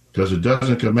 because it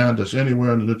doesn't command us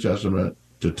anywhere in the New Testament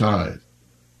to tithe,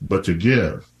 but to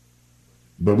give.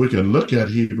 But we can look at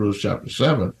Hebrews chapter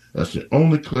 7. That's the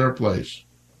only clear place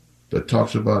that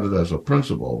talks about it as a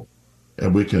principle.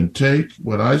 And we can take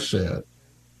what I said,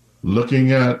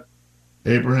 looking at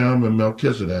Abraham and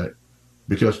Melchizedek,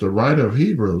 because the writer of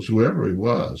Hebrews, whoever he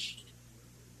was,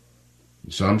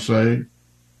 some say,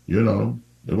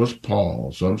 it was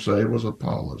Paul. Some say it was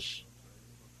Apollos.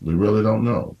 We really don't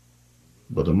know.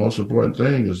 But the most important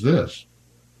thing is this.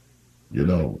 We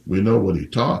know what he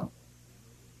taught.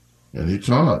 And he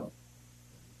taught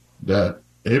that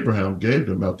Abraham gave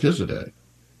to Melchizedek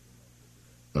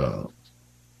a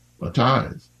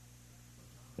tithe.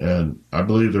 And I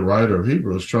believe the writer of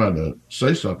Hebrews is trying to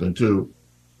say something to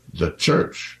the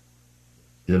church.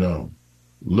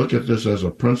 Look at this as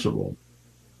a principle.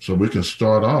 So we can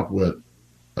start off with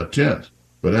a tenth.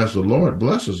 But as the Lord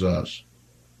blesses us,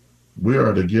 we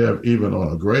are to give even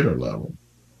on a greater level.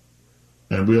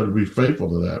 And we are to be faithful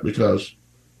to that because,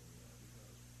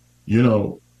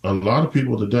 a lot of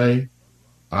people today,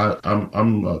 I'm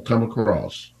come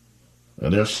across,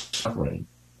 and they're suffering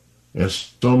in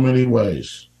so many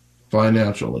ways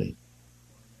financially.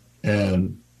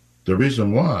 And the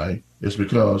reason why is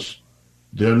because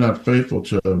they're not faithful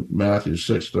to Matthew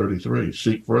 6:33.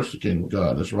 Seek first the kingdom of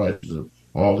God. That's right.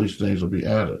 All these things will be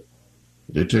added.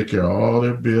 They take care of all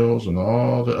their bills and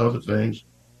all the other things,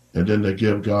 and then they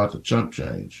give God the chump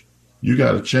change. You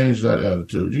got to change that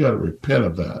attitude. You got to repent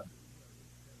of that.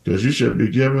 Because you should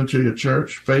be given to your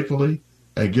church faithfully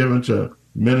and given to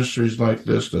ministries like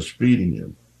this that's feeding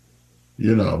you.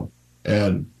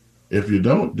 And if you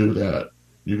don't do that,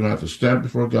 you're going to have to stand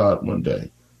before God one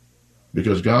day.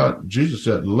 Because Jesus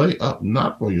said, lay up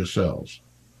not for yourselves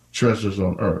treasures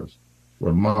on earth,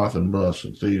 where moth and rust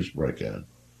and thieves break in.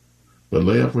 But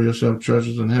lay up for yourself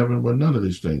treasures in heaven where none of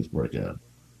these things break in.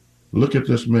 Look at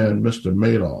this man, Mr.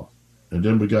 Madoff. And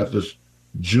then we got this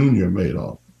Junior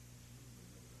Madoff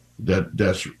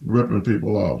that's ripping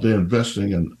people off. They're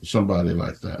investing in somebody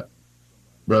like that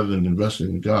rather than investing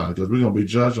in God, because we're going to be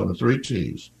judged on the 3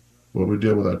 T's, what we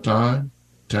deal with our time,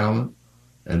 talent,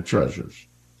 and treasures.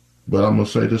 But I'm going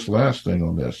to say this last thing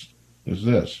on this is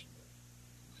this,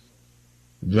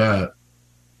 that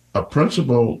a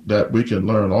principle that we can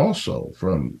learn also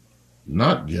from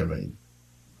not giving,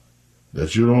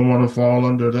 that you don't want to fall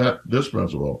under this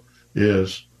principle,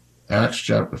 is Acts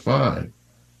chapter 5,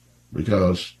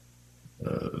 because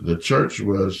the church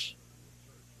was,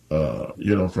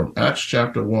 from Acts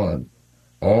chapter 1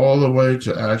 all the way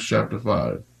to Acts chapter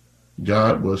 5,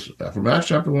 God was, from Acts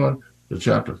chapter 1 to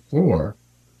chapter 4,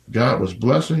 God was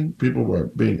blessing, people were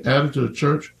being added to the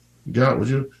church, God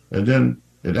was you, and then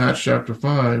in Acts chapter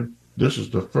 5, this is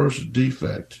the first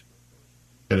defect,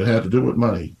 and it had to do with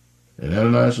money. And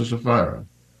Ananias and Sapphira,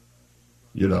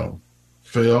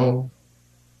 failed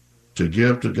to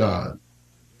give to God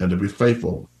and to be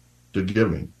faithful to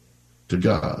giving to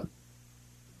God.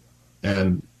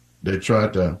 And they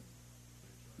tried to,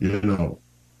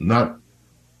 not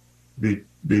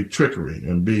be trickery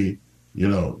and be,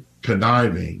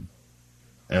 conniving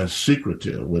and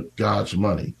secretive with God's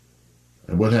money.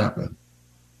 And what happened?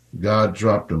 God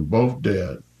dropped them both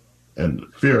dead, and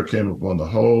fear came upon the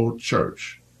whole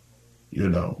church,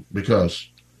 because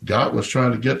God was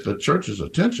trying to get the church's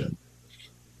attention.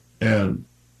 And,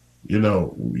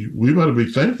 we better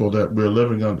be thankful that we're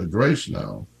living under grace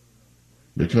now,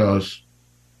 because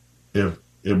if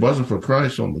it wasn't for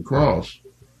Christ on the cross,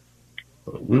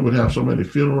 we would have so many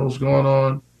funerals going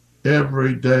on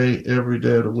every day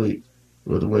of the week,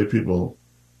 with the way people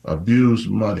abuse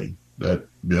money, that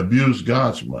abuse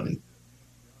God's money.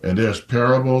 And there's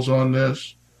parables on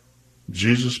this.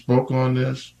 Jesus spoke on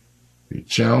this. He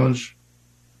challenged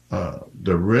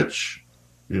the rich.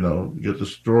 You get the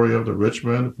story of the rich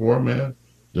man, the poor man,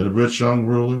 then the rich young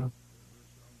ruler.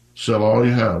 Sell all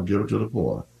you have, give it to the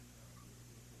poor.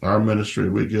 Our ministry,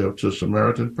 we give to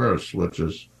Samaritan Purse, which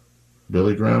is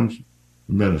Billy Graham's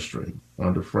ministry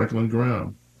under Franklin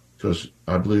Graham, because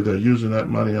I believe they're using that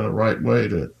money in the right way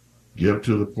to give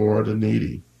to the poor, the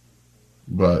needy.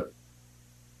 But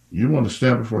you want to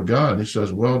stand before God, and he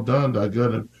says, well done, thy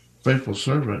good and faithful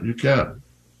servant. You can't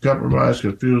compromise,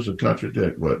 confuse, and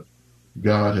contradict what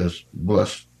God has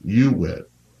blessed you with.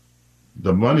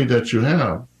 The money that you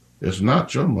have is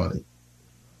not your money.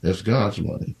 It's God's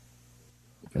money.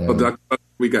 Well, Dr.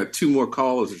 we got 2 more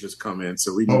callers that just come in,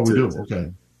 so we need we do?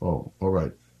 Okay. Oh, all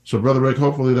right. So, Brother Rick,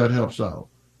 hopefully that helps out.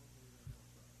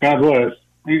 God bless.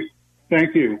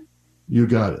 Thank you. You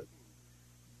got it.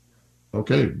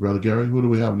 Okay, Brother Gary, who do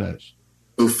we have next?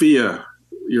 Sophia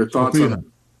your thoughts Sophia,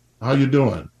 on. how you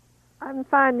doing? I'm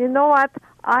fine. You know what?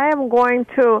 I am going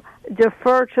to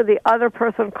defer to the other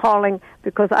person calling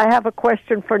because I have a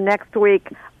question for next week,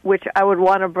 which I would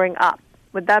want to bring up.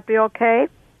 Would that be okay?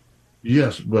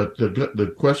 Yes, but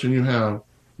the question you have,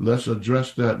 let's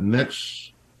address that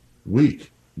next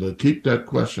week. Keep that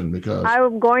question because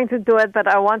I'm going to do it, but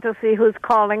I want to see who's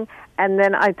calling, and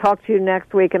then I talk to you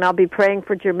next week, and I'll be praying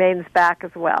for Jermaine's back as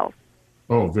well.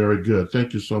 Oh, very good.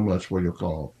 Thank you so much for your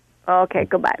call. Okay,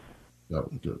 goodbye.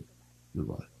 That was good.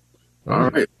 Goodbye.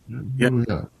 All right.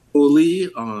 Yeah.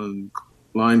 Oli on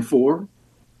line 4.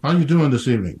 How you doing this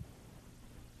evening?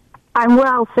 I'm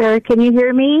well, sir. Can you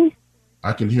hear me?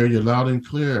 I can hear you loud and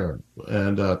clear.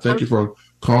 And thank you for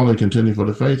calling Contending for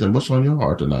the Faith. And what's on your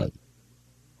heart tonight?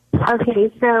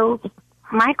 Okay, so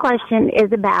my question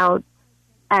is about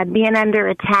being under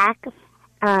attack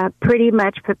pretty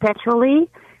much perpetually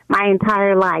my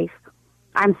entire life.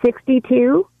 I'm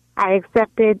 62. I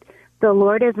accepted the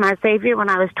Lord as my Savior when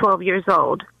I was 12 years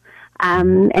old.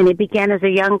 And it began as a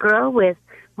young girl with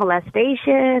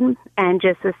molestation and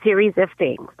just a series of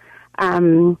things.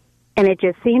 And it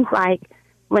just seems like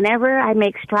whenever I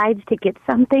make strides to get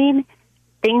something,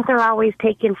 things are always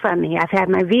taken from me. I've had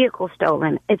my vehicle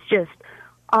stolen. It's just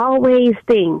always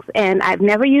things. And I've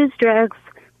never used drugs.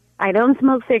 I don't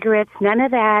smoke cigarettes, none of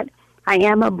that. I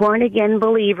am a born-again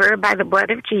believer by the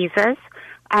blood of Jesus.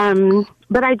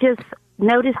 But I just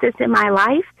noticed this in my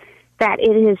life, that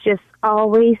it has just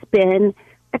always been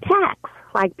attacks,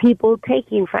 like people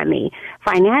taking from me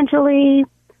financially,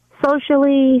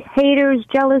 socially, haters,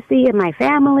 jealousy in my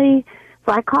family.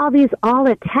 So I call these all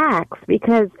attacks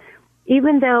because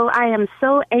even though I am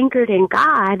so anchored in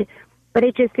God, but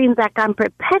it just seems like I'm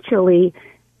perpetually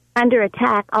under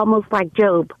attack, almost like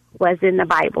Job was in the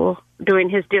Bible during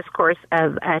his discourse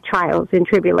of trials and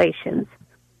tribulations.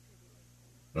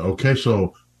 Okay,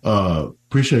 so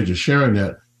appreciate you sharing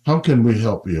that. How can we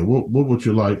help you? What would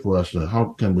you like for us to,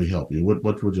 how can we help you?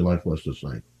 What would you like for us to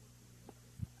say?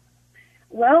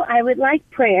 Well, I would like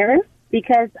prayer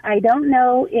because I don't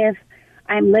know if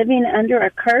I'm living under a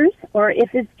curse or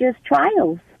if it's just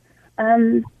trials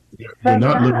from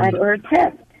God or a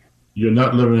test. You're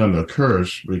not living under a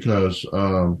curse because,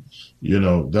 don't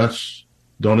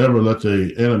ever let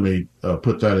the enemy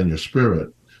put that in your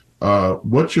spirit.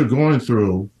 What you're going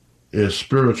through is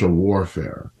spiritual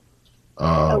warfare.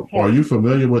 Okay. Are you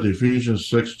familiar with Ephesians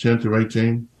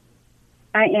 6:10-18?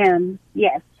 I am,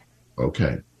 yes.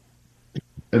 Okay.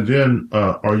 And then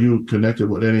are you connected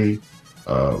with any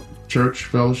church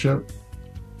fellowship?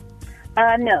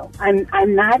 No,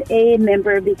 I'm not a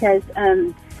member because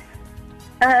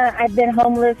I've been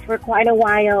homeless for quite a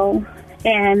while,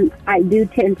 and I do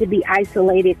tend to be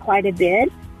isolated quite a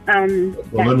bit.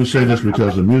 Well, let me say this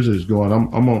because the music is going. I'm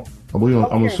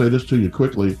gonna say this to you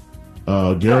quickly.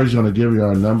 Gary's going to give you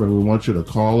our number. We want you to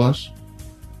call us.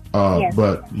 Yes.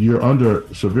 But you're under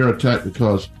severe attack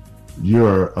because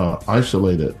you're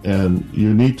isolated, and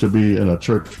you need to be in a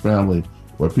church family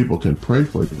where people can pray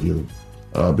for you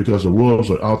because the wolves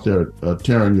are out there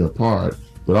tearing you apart.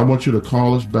 But I want you to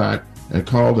call us back and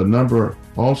call the number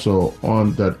also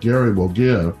on that Gary will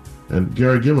give. And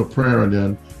Gary, give a prayer, and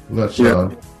then let's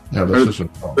have the system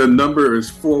call. The number is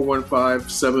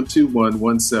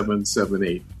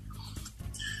 415-721-1778.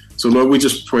 So, Lord, we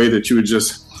just pray that you would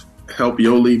just help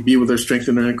Yoli, be with her,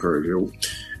 strengthen her, encourage her.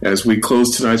 As we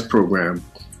close tonight's program,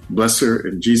 bless her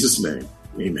in Jesus' name.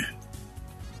 Amen.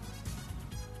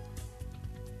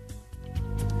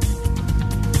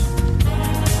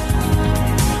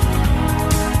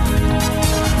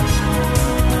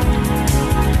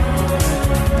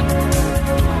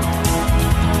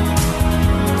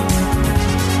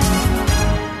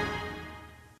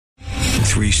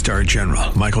 Three-star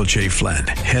General Michael J. Flynn,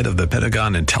 head of the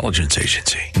Pentagon Intelligence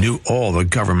Agency, knew all the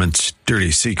government's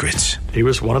dirty secrets. He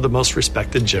was one of the most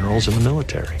respected generals in the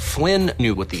military. Flynn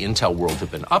knew what the intel world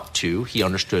had been up to. He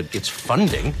understood its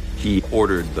funding. He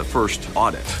ordered the first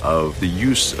audit of the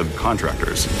use of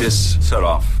contractors. This set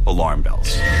off alarm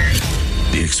bells.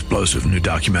 The explosive new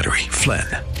documentary, Flynn,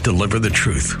 Deliver the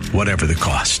Truth, Whatever the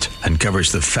Cost,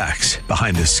 uncovers the facts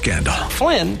behind this scandal.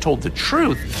 Flynn told the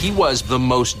truth. He was the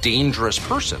most dangerous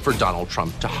person for Donald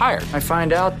Trump to hire. I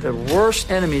find out the worst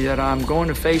enemy that I'm going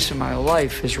to face in my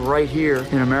life is right here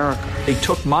in America. They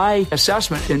took my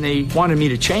assessment and they wanted me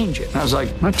to change it. And I was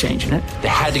like, I'm not changing it. They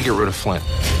had to get rid of Flynn.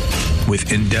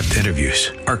 With in-depth interviews,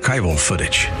 archival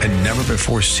footage, and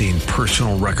never-before-seen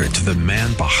personal records of the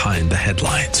man behind the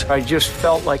headlines. I just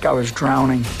felt like I was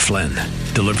drowning. Flynn,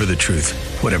 Deliver the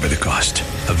Truth, Whatever the Cost.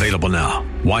 Available now.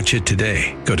 Watch it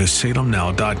today. Go to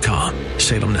salemnow.com.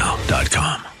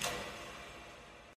 salemnow.com.